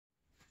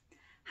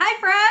Hi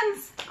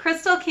friends,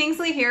 Crystal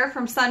Kingsley here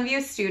from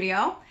Sunview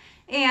Studio,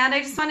 and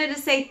I just wanted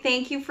to say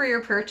thank you for your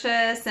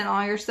purchase and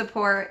all your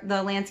support.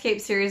 The landscape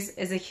series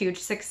is a huge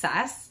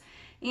success,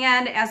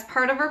 and as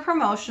part of our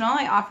promotional,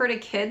 I offered a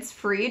kids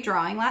free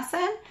drawing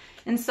lesson,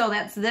 and so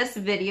that's this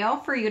video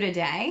for you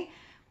today.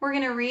 We're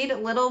going to read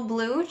Little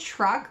Blue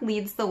Truck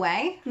Leads the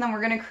Way, and then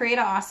we're going to create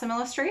an awesome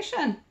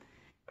illustration.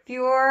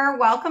 You're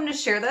welcome to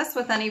share this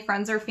with any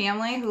friends or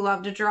family who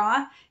love to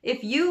draw.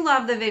 If you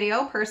love the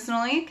video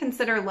personally,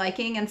 consider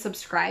liking and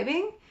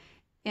subscribing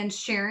and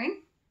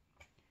sharing.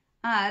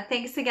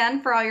 Thanks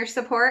again for all your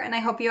support, and I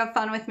hope you have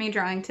fun with me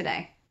drawing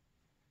today.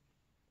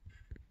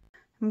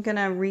 I'm going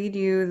to read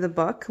you the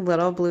book,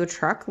 Little Blue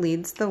Truck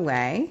Leads the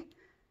Way.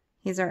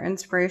 He's our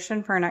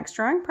inspiration for our next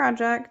drawing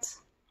project.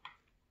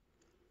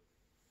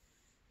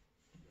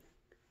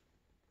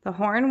 The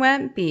horn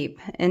went beep,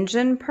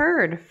 engine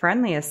purred,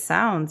 friendliest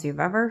sounds you've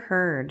ever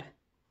heard.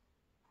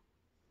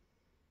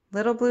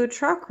 Little blue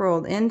truck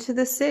rolled into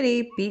the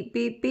city, beep,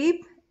 beep,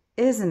 beep.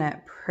 Isn't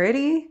it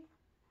pretty?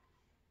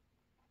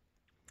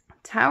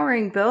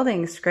 Towering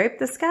buildings scraped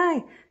the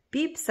sky.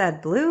 Beep,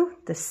 said Blue,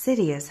 the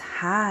city is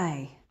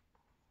high.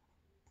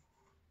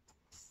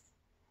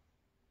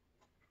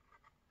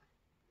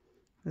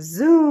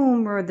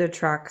 Zoom, roared the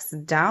trucks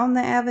down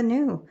the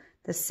avenue.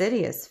 The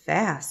city is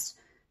fast,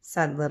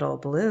 said Little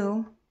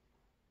Blue.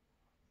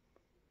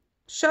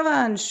 Shove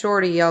on,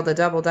 Shorty, yelled a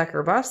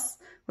double-decker bus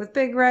with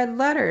big red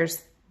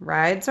letters,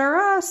 Rides are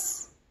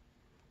us.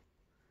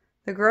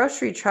 The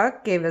grocery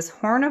truck gave his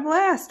horn a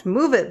blast.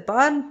 Move it,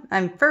 bud.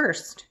 I'm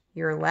first.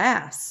 You're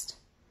last.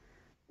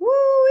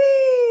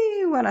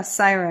 Woo-wee! Went a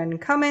siren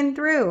coming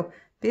through.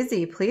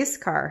 Busy police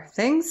car.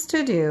 Things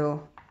to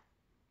do.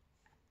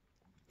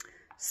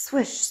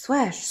 Swish,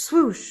 swash,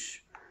 swoosh.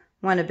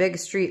 Went a big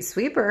street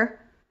sweeper,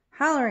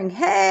 hollering,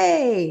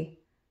 hey!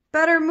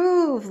 Better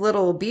move,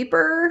 little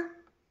beeper.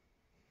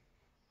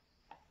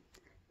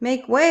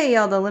 Make way,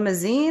 yelled a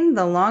limousine,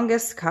 the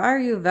longest car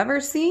you've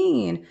ever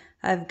seen.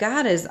 I've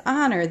got his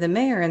honor, the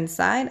mayor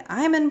inside.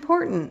 I'm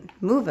important.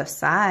 Move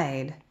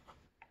aside.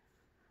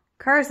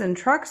 Cars and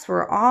trucks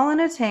were all in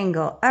a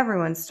tangle.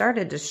 Everyone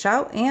started to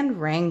shout and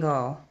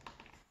wrangle.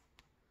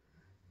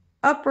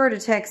 Up rode a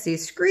taxi.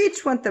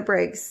 Screech went the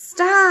brakes.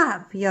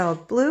 Stop,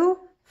 yelled Blue.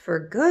 For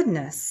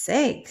goodness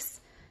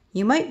sakes.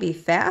 You might be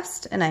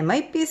fast and I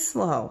might be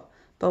slow,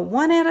 but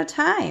one at a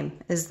time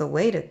is the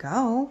way to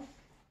go.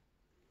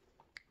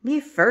 Me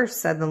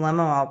first, said the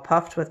limo, all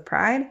puffed with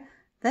pride.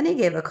 Then he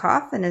gave a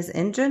cough and his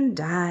engine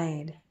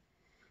died.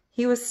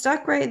 He was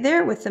stuck right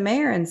there with the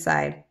mayor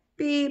inside.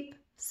 Beep,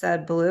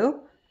 said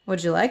Blue.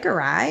 Would you like a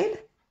ride?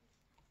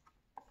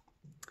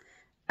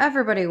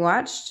 Everybody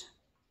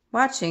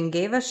watching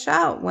gave a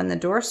shout when the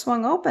door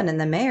swung open and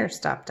the mayor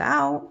stepped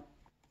out.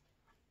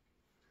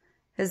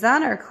 His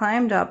honor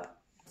climbed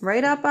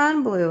right up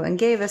on Blue and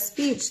gave a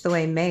speech the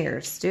way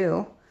mayors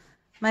do.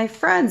 My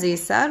friends, he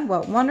said,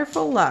 what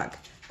wonderful luck.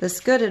 This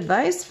good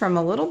advice from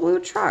a little blue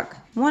truck.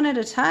 One at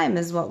a time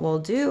is what we'll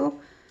do.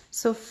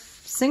 So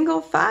single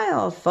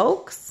file,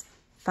 folks.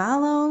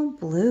 Follow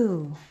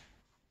Blue.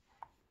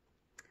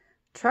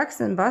 Trucks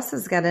and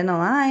buses got in a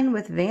line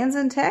with vans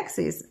and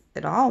taxis.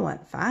 It all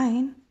went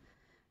fine.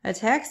 A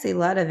taxi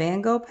let a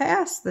van go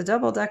past. The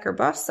double-decker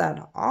bus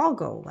said, I'll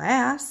go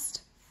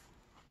last.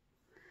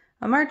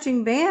 A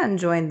marching band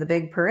joined the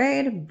big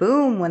parade.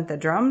 Boom went the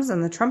drums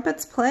and the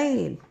trumpets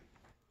played.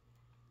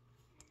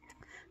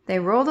 They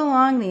rolled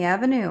along the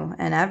avenue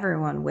and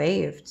everyone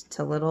waved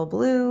to Little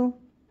Blue.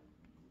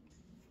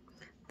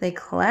 They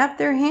clapped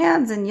their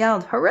hands and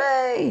yelled,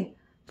 hooray,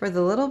 for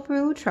the little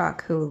blue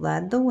truck who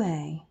led the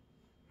way.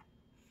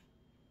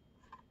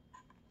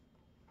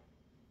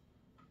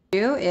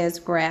 Do is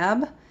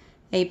grab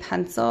a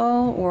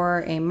pencil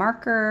or a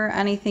marker,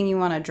 anything you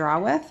want to draw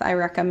with. I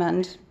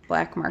recommend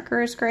black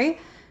marker is great,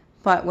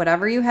 but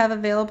whatever you have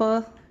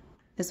available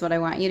is what I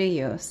want you to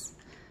use.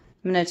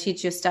 I'm going to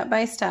teach you step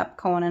by step.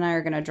 Cohen and I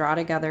are going to draw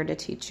together to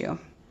teach you.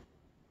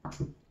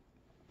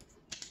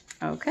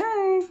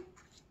 Okay.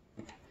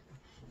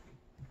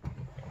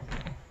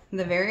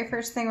 The very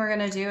first thing we're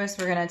going to do is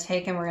we're going to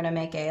take and we're going to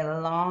make a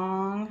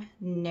long,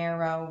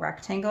 narrow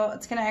rectangle.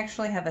 It's going to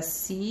actually have a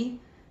C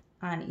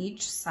on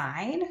each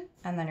side,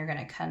 and then you're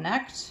going to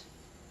connect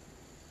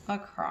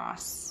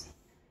across.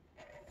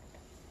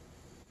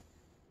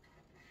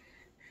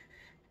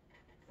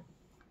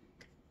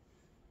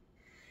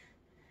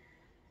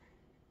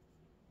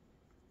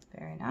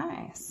 Very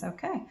nice.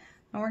 Okay.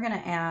 And we're going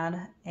to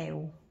add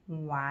a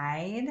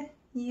wide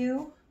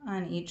U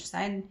on each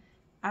side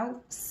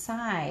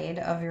outside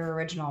of your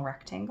original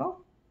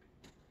rectangle.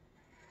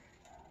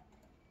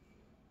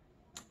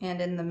 And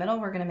in the middle,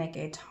 we're going to make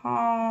a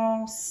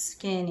tall,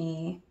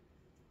 skinny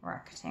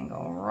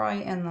rectangle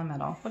right in the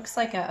middle. Looks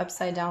like an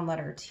upside down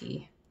letter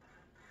T.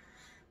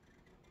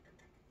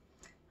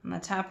 On the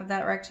top of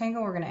that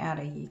rectangle, we're going to add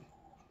a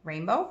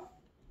rainbow,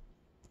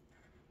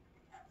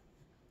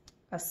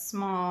 a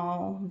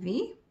small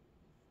V,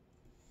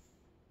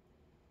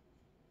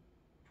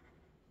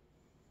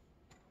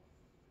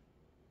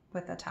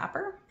 with a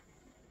topper,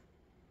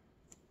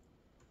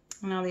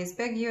 Now these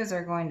big U's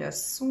are going to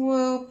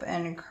swoop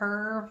and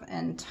curve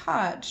and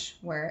touch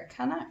where it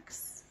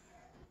connects.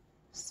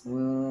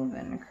 Swoop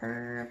and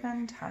curve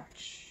and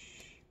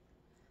touch.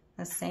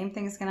 The same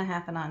thing's gonna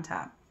happen on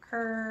top.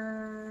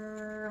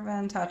 Curve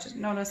and touch.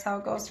 Notice how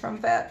it goes from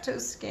fat to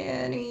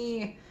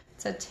skinny.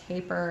 It's a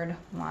tapered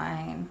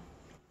line.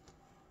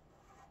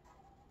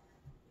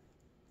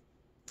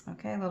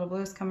 Okay, little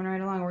Blue's coming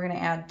right along. We're gonna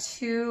add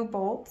 2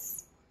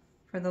 bolts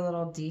for the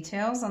little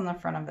details on the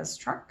front of his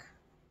truck.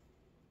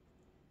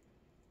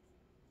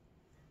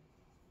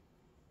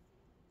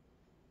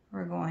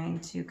 We're going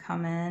to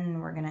come in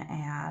and we're gonna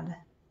add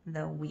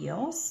the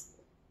wheels.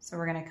 So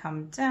we're gonna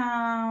come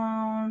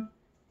down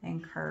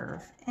and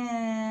curve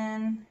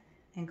in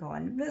and go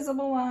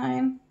invisible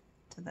line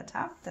to the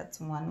top. That's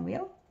 1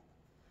 wheel.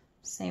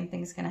 Same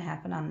thing's gonna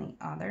happen on the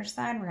other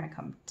side. We're gonna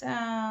come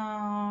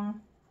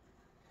down,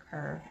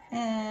 curve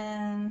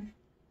in,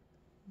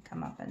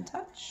 come up and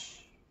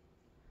touch.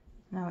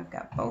 Now we've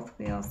got both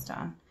wheels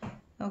done.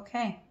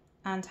 Okay,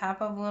 on top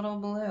of little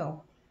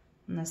Blue,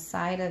 on the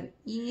side of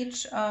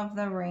each of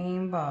the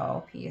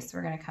rainbow piece,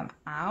 we're gonna come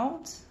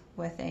out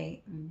with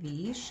a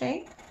V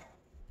shape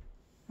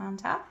on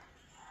top.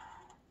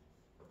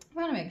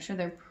 We wanna make sure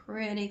they're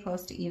pretty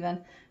close to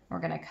even. We're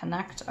gonna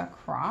connect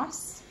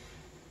across.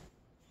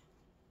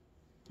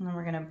 And then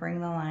we're gonna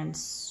bring the line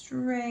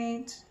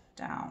straight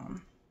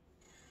down.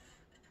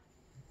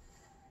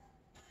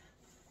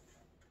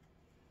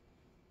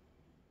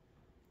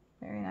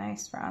 Very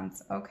nice,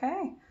 Franz.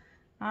 Okay,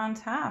 on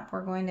top,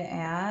 we're going to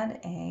add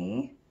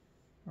a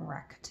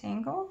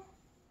rectangle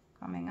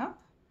coming up,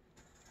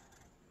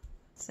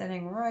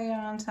 sitting right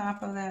on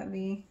top of that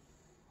V.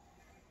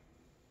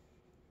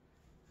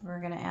 We're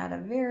gonna add a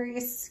very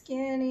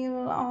skinny,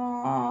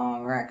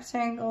 long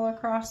rectangle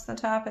across the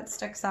top. It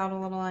sticks out a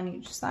little on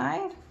each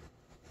side.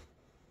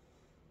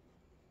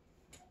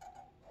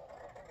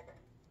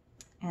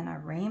 And a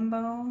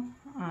rainbow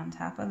on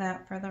top of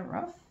that for the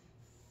roof.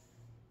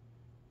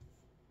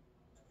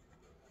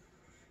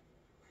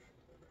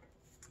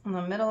 In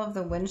the middle of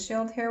the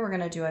windshield here, we're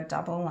gonna do a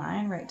double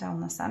line right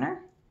down the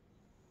center.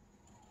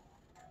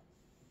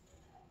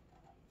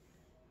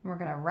 We're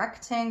gonna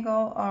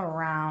rectangle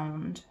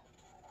around.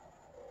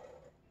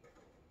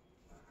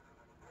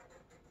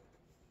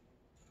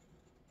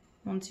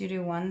 Once you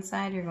do one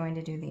side, you're going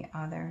to do the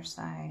other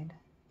side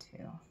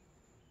too.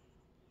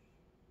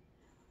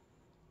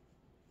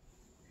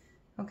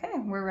 Okay,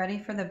 we're ready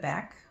for the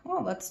back.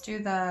 Oh, let's do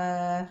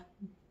the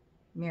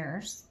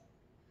mirrors.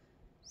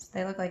 So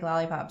they look like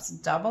lollipops.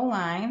 Double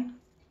line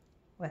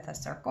with a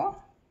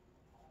circle.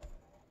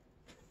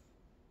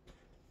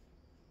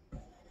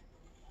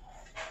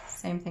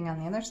 Same thing on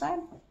the other side.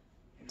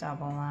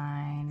 Double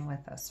line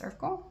with a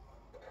circle.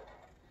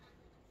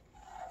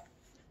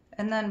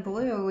 And then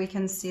Blue, we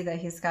can see that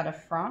he's got a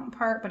front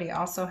part, but he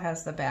also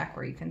has the back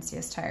where you can see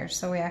his tires.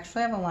 So we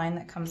actually have a line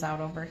that comes out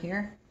over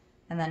here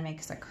and then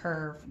makes a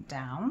curve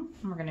down.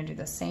 And we're gonna do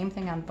the same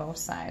thing on both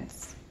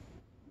sides.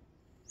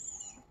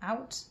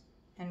 Out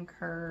and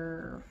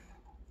curve.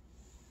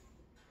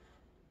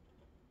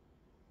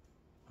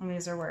 And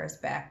these are where his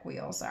back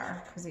wheels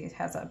are because he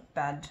has a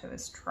bed to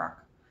his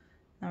truck.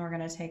 Then we're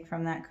gonna take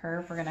from that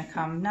curve, we're gonna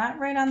come not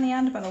right on the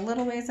end, but a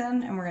little ways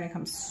in, and we're gonna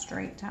come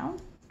straight down.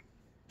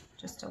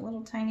 Just a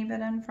little tiny bit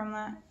in from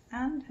that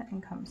end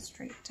and come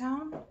straight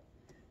down.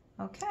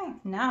 Okay,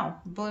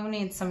 now Blue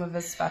needs some of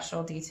his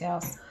special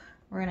details.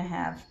 We're gonna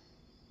have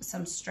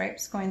some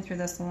stripes going through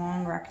this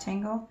long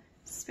rectangle.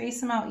 Space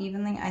them out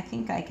evenly. I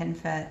think I can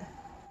fit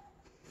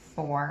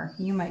 4.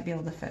 You might be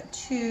able to fit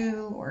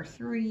 2 or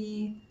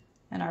 3.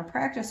 In our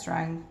practice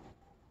drawing,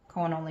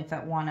 Cohen only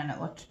fit 1 and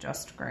it looked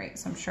just great.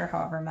 So I'm sure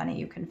however many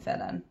you can fit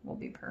in will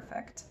be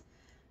perfect.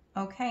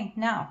 Okay,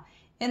 now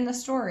in the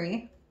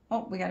story,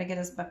 oh, we got to get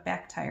his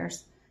back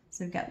tires.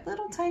 So we've got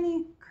little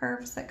tiny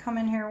curves that come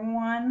in here.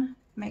 1,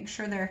 make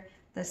sure they're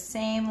the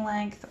same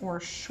length or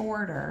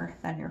shorter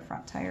than your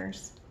front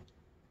tires.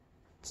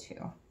 2,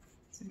 so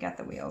we've got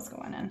the wheels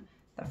going in,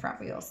 the front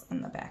wheels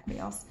and the back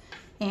wheels.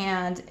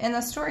 And in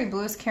the story,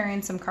 Blue's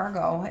carrying some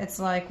cargo. It's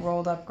like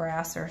rolled up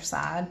grass or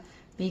sod.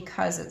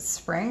 Because it's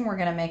spring, we're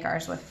gonna make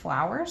ours with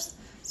flowers.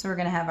 So we're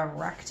gonna have a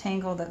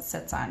rectangle that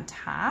sits on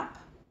top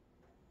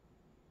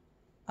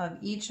of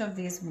each of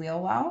these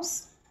wheel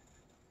wells.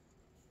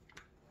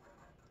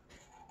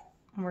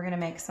 And we're gonna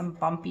make some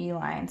bumpy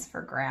lines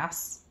for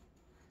grass.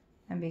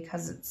 And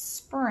because it's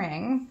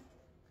spring,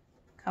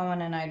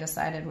 Cohen and I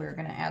decided we were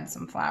gonna add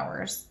some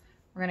flowers.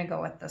 We're gonna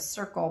go with the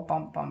circle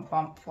bump, bump,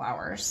 bump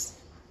flowers,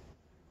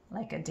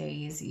 like a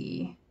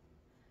daisy.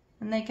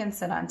 And they can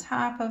sit on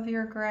top of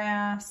your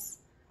grass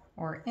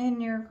or in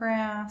your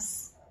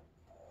grass.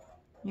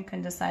 You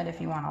can decide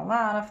if you want a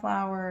lot of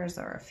flowers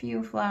or a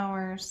few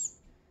flowers.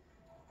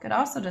 You could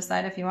also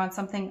decide if you want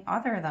something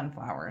other than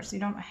flowers. You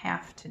don't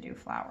have to do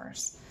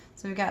flowers.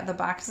 So we've got the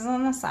boxes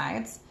on the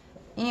sides,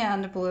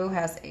 and Blue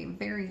has a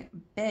very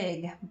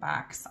big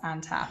box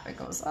on top. It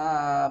goes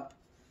up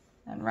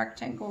and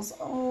rectangles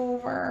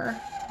over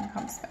and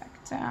comes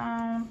back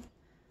down.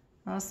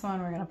 This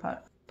one we're gonna put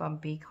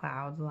bumpy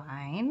cloud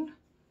line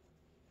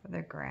for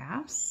the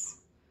grass.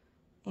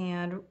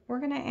 And we're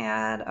gonna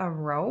add a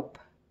rope.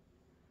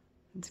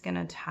 It's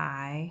gonna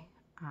tie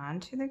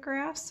onto the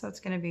grass. So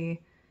it's gonna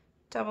be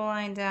double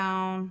line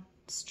down,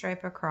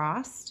 stripe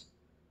across,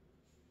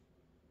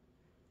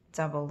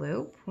 double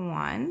loop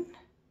 1,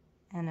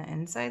 and an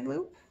inside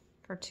loop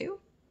for 2.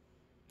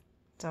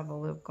 Double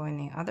loop going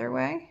the other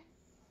way.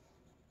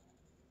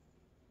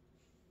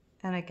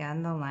 And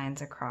again, the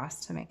lines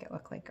across to make it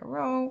look like a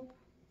rope.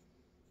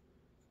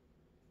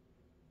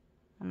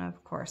 And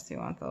of course, you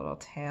want the little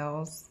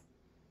tails.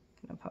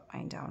 I'm gonna put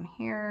mine down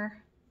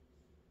here.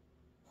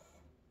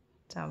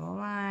 Double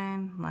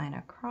line, line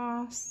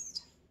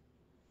across.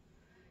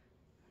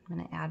 I'm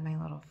gonna add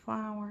my little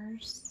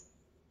flowers.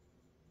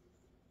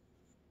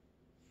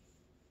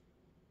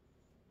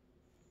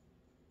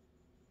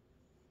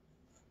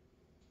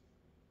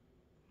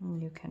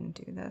 And you can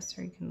do this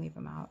or you can leave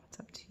them out, it's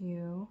up to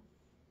you.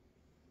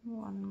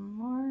 One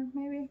more,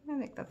 maybe? I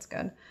think that's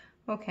good.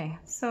 Okay,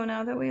 so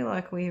now that we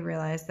look, we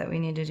realize that we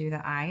need to do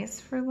the eyes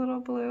for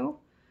little blue.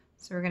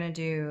 So we're gonna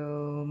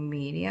do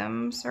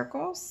medium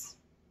circles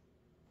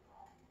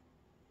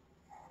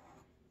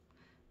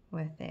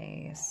with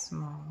a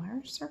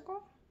smaller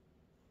circle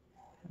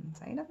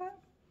inside of it,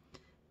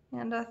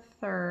 and a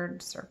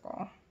third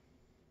circle.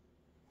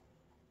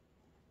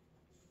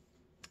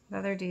 The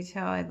other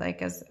detail I'd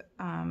like is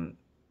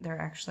they're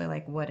actually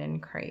like wooden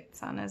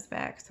crates on his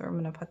back, so I'm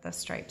gonna put the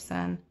stripes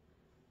in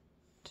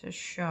to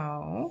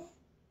show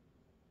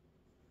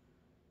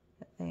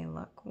that they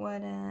look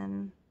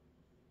wooden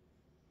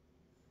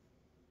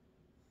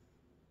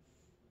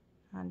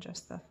on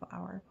just the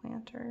flower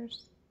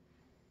planters.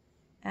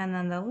 And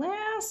then the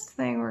last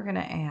thing we're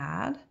gonna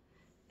add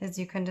is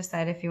you can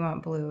decide if you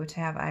want blue to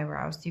have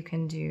eyebrows. You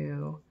can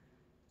do,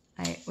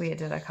 we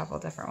did a couple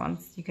different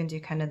ones. You can do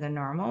kind of the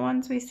normal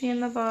ones we see in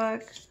the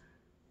book,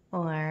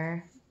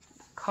 or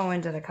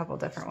Cohen did a couple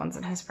different ones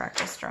in his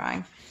practice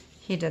drawing.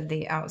 He did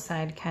the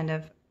outside kind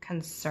of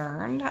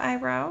concerned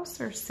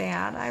eyebrows or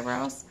sad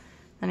eyebrows.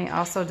 And he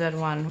also did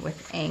one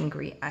with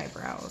angry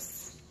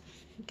eyebrows.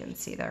 You can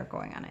see they're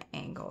going on an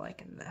angle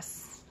like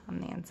this on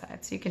the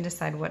inside. So you can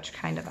decide which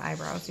kind of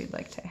eyebrows you'd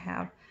like to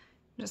have.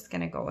 I'm just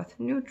gonna go with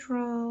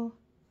neutral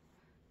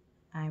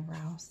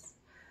eyebrows.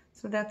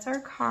 So that's our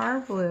car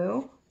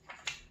blue.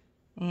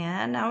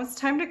 And now it's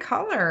time to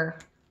color.